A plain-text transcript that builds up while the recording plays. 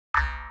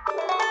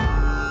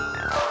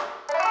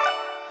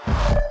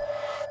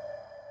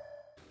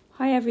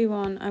Hi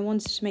everyone, I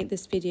wanted to make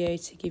this video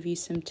to give you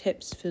some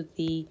tips for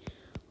the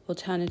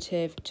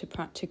alternative to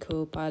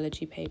practical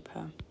biology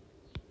paper.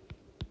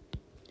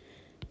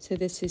 So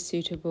this is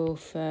suitable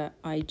for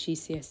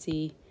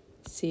IGCSE,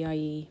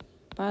 CIE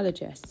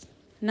biologists.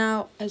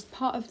 Now, as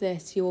part of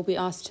this, you will be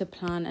asked to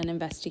plan an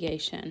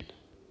investigation.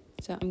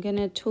 So I'm going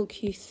to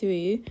talk you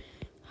through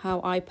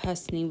how I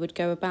personally would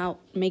go about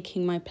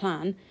making my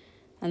plan,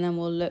 and then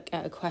we'll look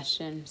at a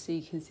question so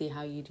you can see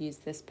how you'd use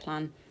this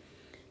plan.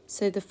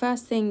 So the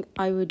first thing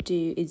I would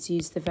do is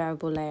use the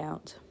variable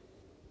layout.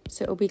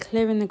 So it'll be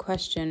clear in the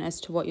question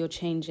as to what you're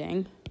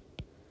changing,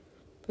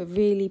 but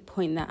really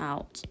point that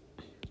out.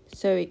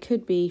 So it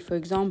could be, for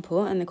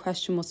example, and the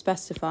question will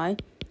specify,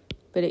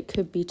 but it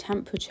could be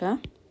temperature.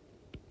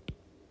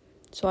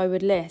 So I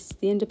would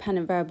list the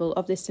independent variable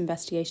of this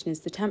investigation is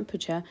the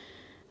temperature,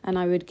 and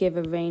I would give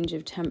a range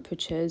of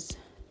temperatures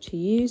to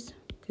use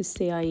because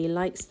CIE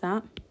likes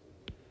that.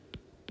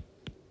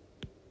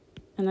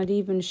 And I'd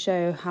even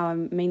show how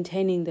I'm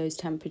maintaining those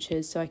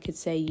temperatures, so I could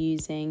say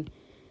using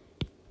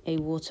a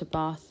water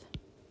bath.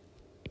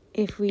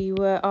 If we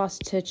were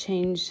asked to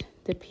change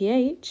the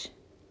pH,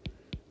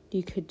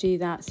 you could do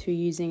that through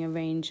using a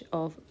range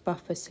of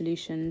buffer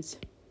solutions.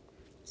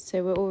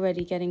 So we're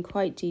already getting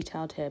quite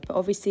detailed here, but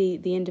obviously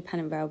the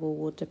independent variable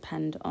will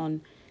depend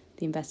on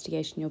the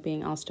investigation you're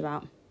being asked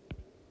about.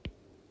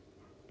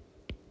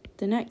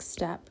 The next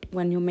step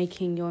when you're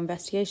making your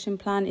investigation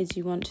plan is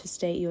you want to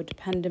state your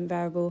dependent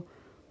variable.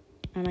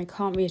 And I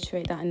can't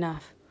reiterate that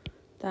enough.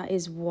 That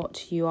is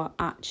what you are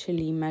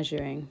actually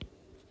measuring.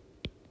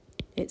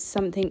 It's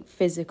something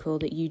physical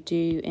that you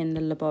do in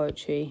the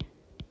laboratory.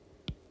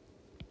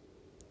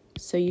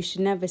 So you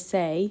should never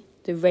say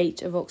the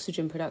rate of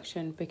oxygen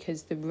production,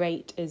 because the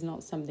rate is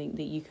not something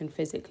that you can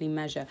physically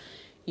measure.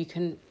 You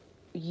can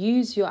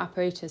use your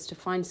apparatus to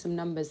find some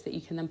numbers that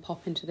you can then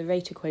pop into the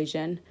rate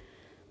equation,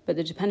 but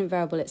the dependent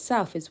variable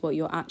itself is what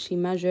you're actually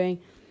measuring.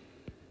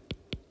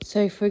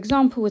 So, for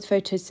example, with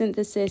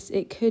photosynthesis,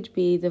 it could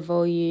be the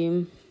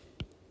volume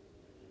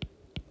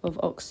of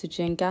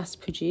oxygen gas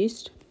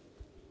produced.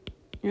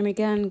 And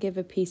again, give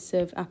a piece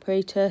of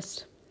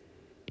apparatus.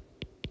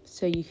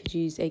 So you could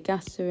use a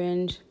gas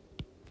syringe.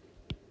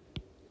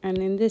 And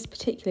in this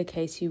particular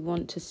case, you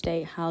want to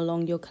state how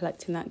long you're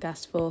collecting that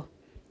gas for.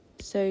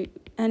 So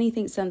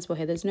anything sensible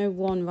here. There's no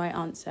one right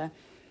answer,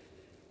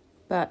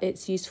 but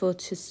it's useful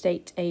to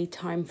state a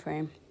time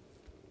frame.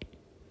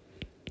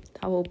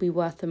 That will be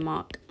worth a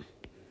mark.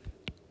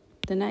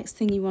 The next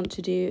thing you want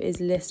to do is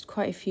list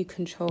quite a few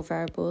control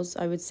variables.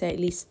 I would say at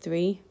least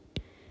 3.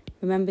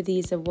 Remember,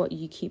 these are what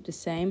you keep the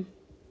same.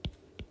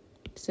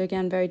 So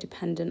again, very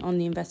dependent on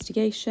the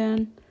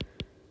investigation.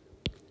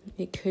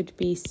 It could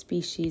be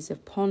species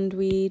of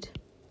pondweed,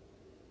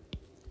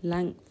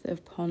 length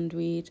of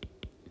pondweed,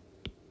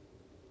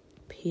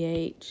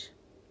 pH,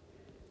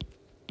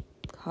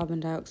 carbon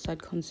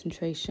dioxide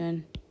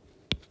concentration.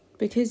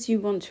 Because you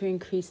want to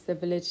increase the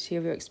validity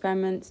of your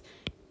experiments,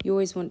 you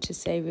always want to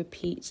say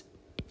repeat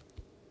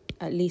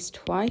at least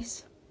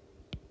twice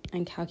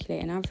and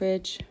calculate an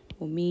average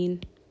or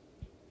mean.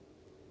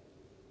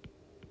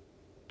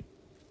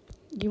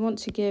 You want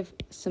to give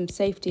some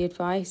safety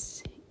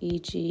advice,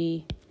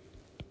 e.g.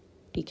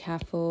 be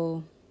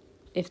careful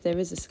if there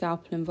is a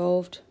scalpel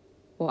involved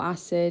or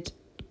acid,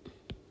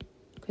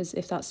 because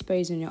if that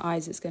sprays in your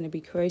eyes, it's going to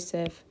be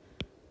corrosive.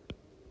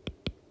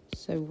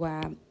 So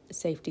wear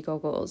safety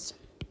goggles.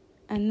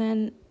 And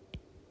then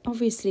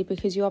obviously,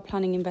 because you are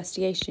planning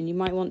investigation, you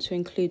might want to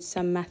include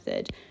some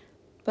method,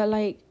 but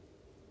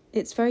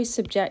it's very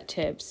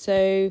subjective,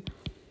 so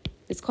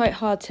it's quite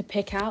hard to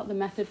pick out the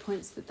method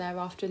points that they're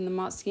after in the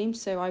mark scheme.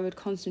 So I would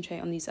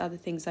concentrate on these other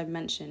things I've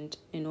mentioned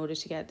in order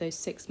to get those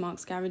 6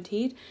 marks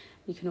guaranteed.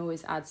 You can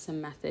always add some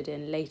method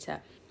in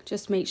later.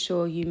 Just make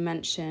sure you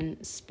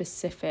mention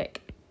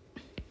specific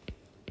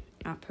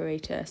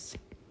apparatus.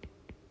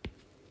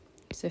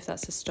 So if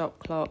that's a stop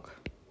clock,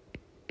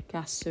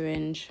 gas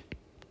syringe,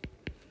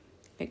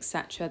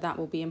 etc., that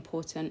will be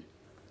important.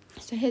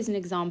 So here's an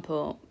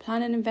example.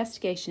 Plan an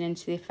investigation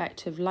into the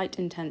effect of light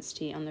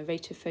intensity on the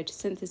rate of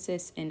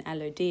photosynthesis in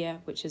Elodea,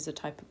 which is a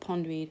type of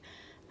pondweed,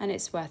 and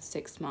it's worth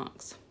 6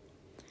 marks.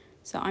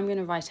 So I'm going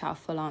to write out a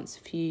full answer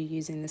for you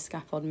using the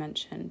scaffold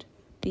mentioned.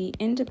 The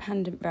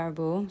independent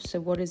variable, so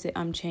what is it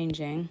I'm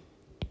changing,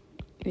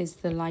 is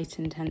the light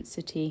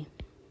intensity.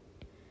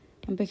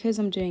 And because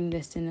I'm doing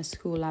this in a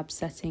school lab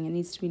setting, it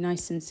needs to be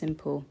nice and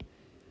simple.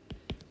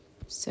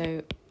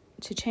 So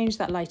to change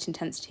that light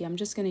intensity, I'm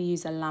just going to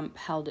use a lamp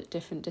held at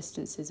different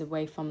distances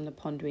away from the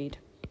pondweed.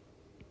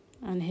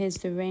 And here's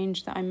the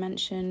range that I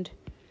mentioned.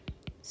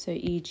 So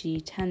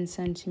e.g. 10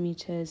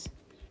 centimetres,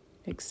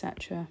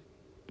 etc.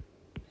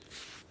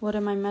 What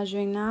am I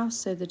measuring now?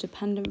 So the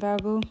dependent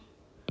variable.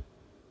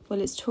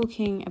 Well, it's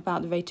talking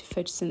about the rate of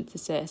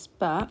photosynthesis,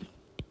 but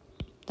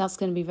that's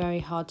going to be very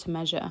hard to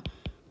measure.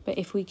 But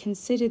if we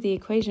consider the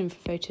equation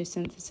for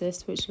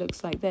photosynthesis, which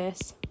looks like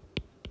this,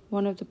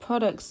 one of the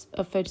products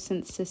of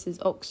photosynthesis is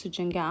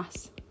oxygen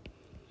gas.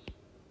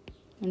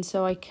 And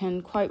so I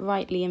can quite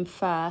rightly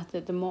infer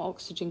that the more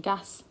oxygen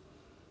gas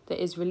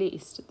that is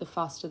released, the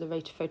faster the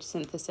rate of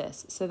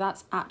photosynthesis. So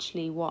that's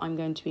actually what I'm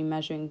going to be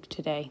measuring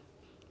today.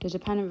 The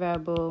dependent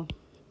variable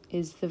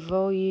is the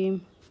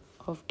volume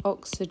of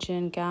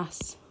oxygen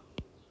gas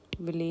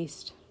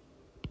released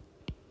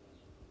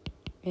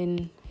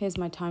in, here's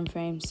my time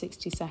frame,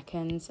 60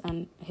 seconds,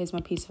 and here's my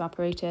piece of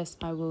apparatus.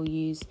 I will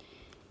use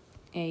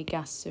a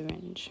gas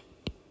syringe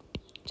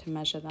to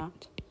measure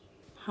that.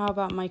 How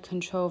about my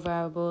control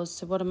variables?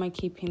 So what am I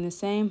keeping the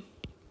same?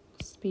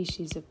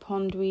 Species of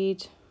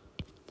pondweed,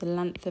 the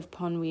length of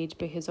pondweed,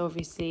 because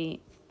obviously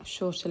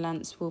shorter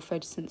lengths will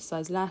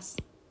photosynthesize less,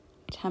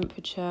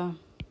 temperature,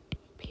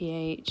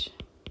 pH,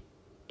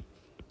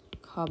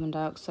 carbon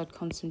dioxide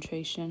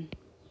concentration.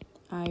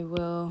 I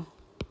will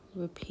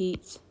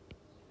repeat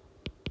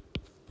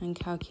and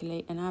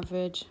calculate an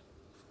average.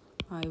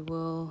 I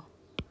will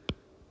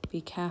be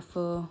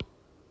careful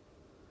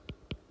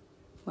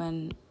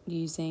when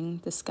using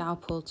the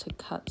scalpel to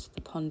cut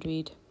the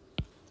pondweed.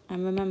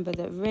 And remember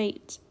that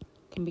rate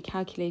can be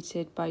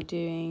calculated by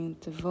doing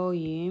the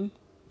volume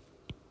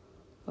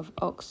of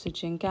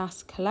oxygen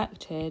gas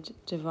collected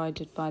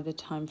divided by the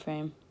time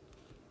frame,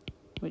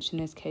 which in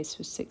this case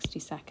was 60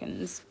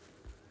 seconds.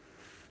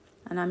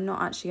 And I'm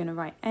not actually going to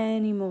write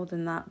any more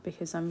than that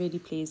because I'm really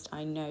pleased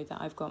I know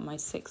that I've got my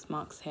 6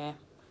 marks here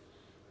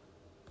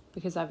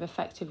because I've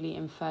effectively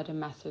inferred a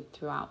method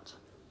throughout.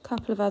 A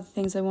couple of other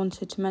things I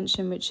wanted to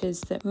mention, which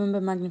is that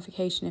remember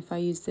magnification, if I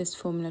use this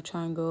formula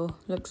triangle,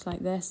 looks like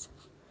this.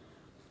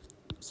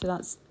 So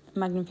that's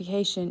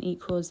magnification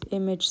equals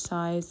image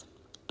size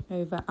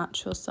over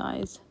actual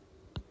size.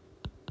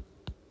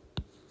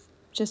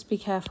 Just be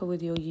careful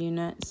with your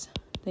units.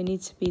 They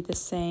need to be the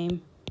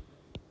same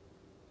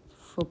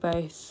for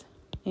both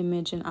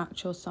image and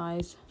actual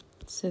size.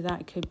 So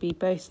that could be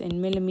both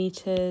in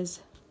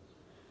millimeters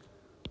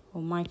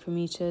or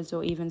micrometers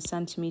or even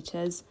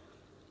centimeters.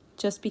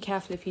 Just be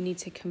careful if you need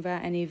to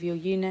convert any of your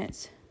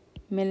units.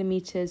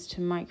 Millimeters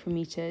to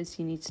micrometers,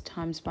 you need to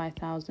times by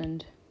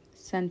 1,000.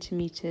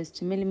 Centimeters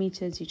to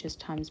millimeters, you just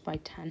times by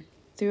 10.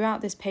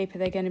 Throughout this paper,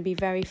 they're going to be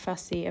very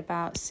fussy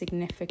about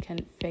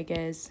significant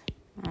figures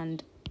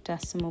and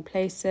decimal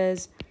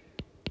places.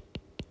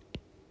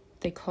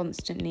 They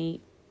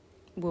constantly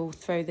will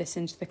throw this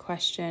into the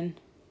question.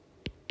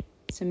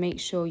 So make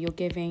sure you're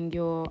giving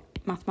your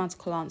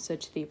mathematical answer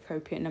to the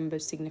appropriate number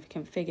of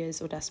significant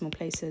figures or decimal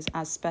places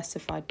as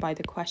specified by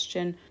the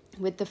question.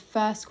 With the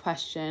first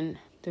question,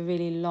 the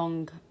really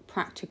long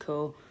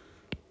practical,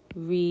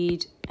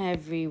 read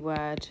every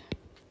word.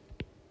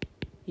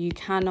 You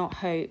cannot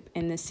hope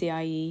in the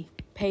CIE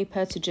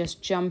paper to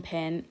just jump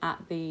in at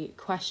the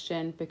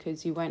question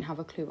because you won't have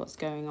a clue what's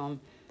going on.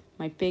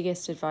 My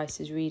biggest advice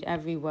is read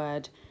every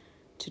word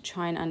to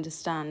try and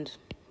understand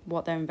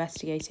what they're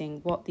investigating,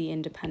 what the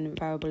independent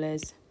variable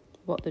is,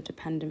 what the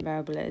dependent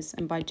variable is,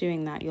 and by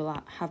doing that you'll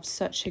have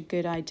such a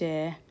good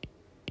idea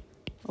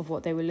of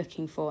what they were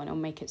looking for and it'll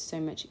make it so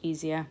much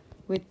easier.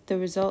 With the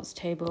results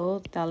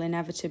table, they'll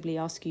inevitably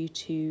ask you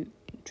to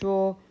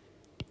draw.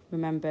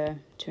 Remember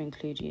to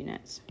include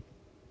units.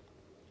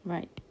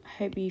 Right, I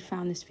hope you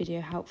found this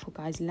video helpful,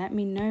 guys. Let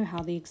me know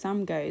how the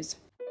exam goes.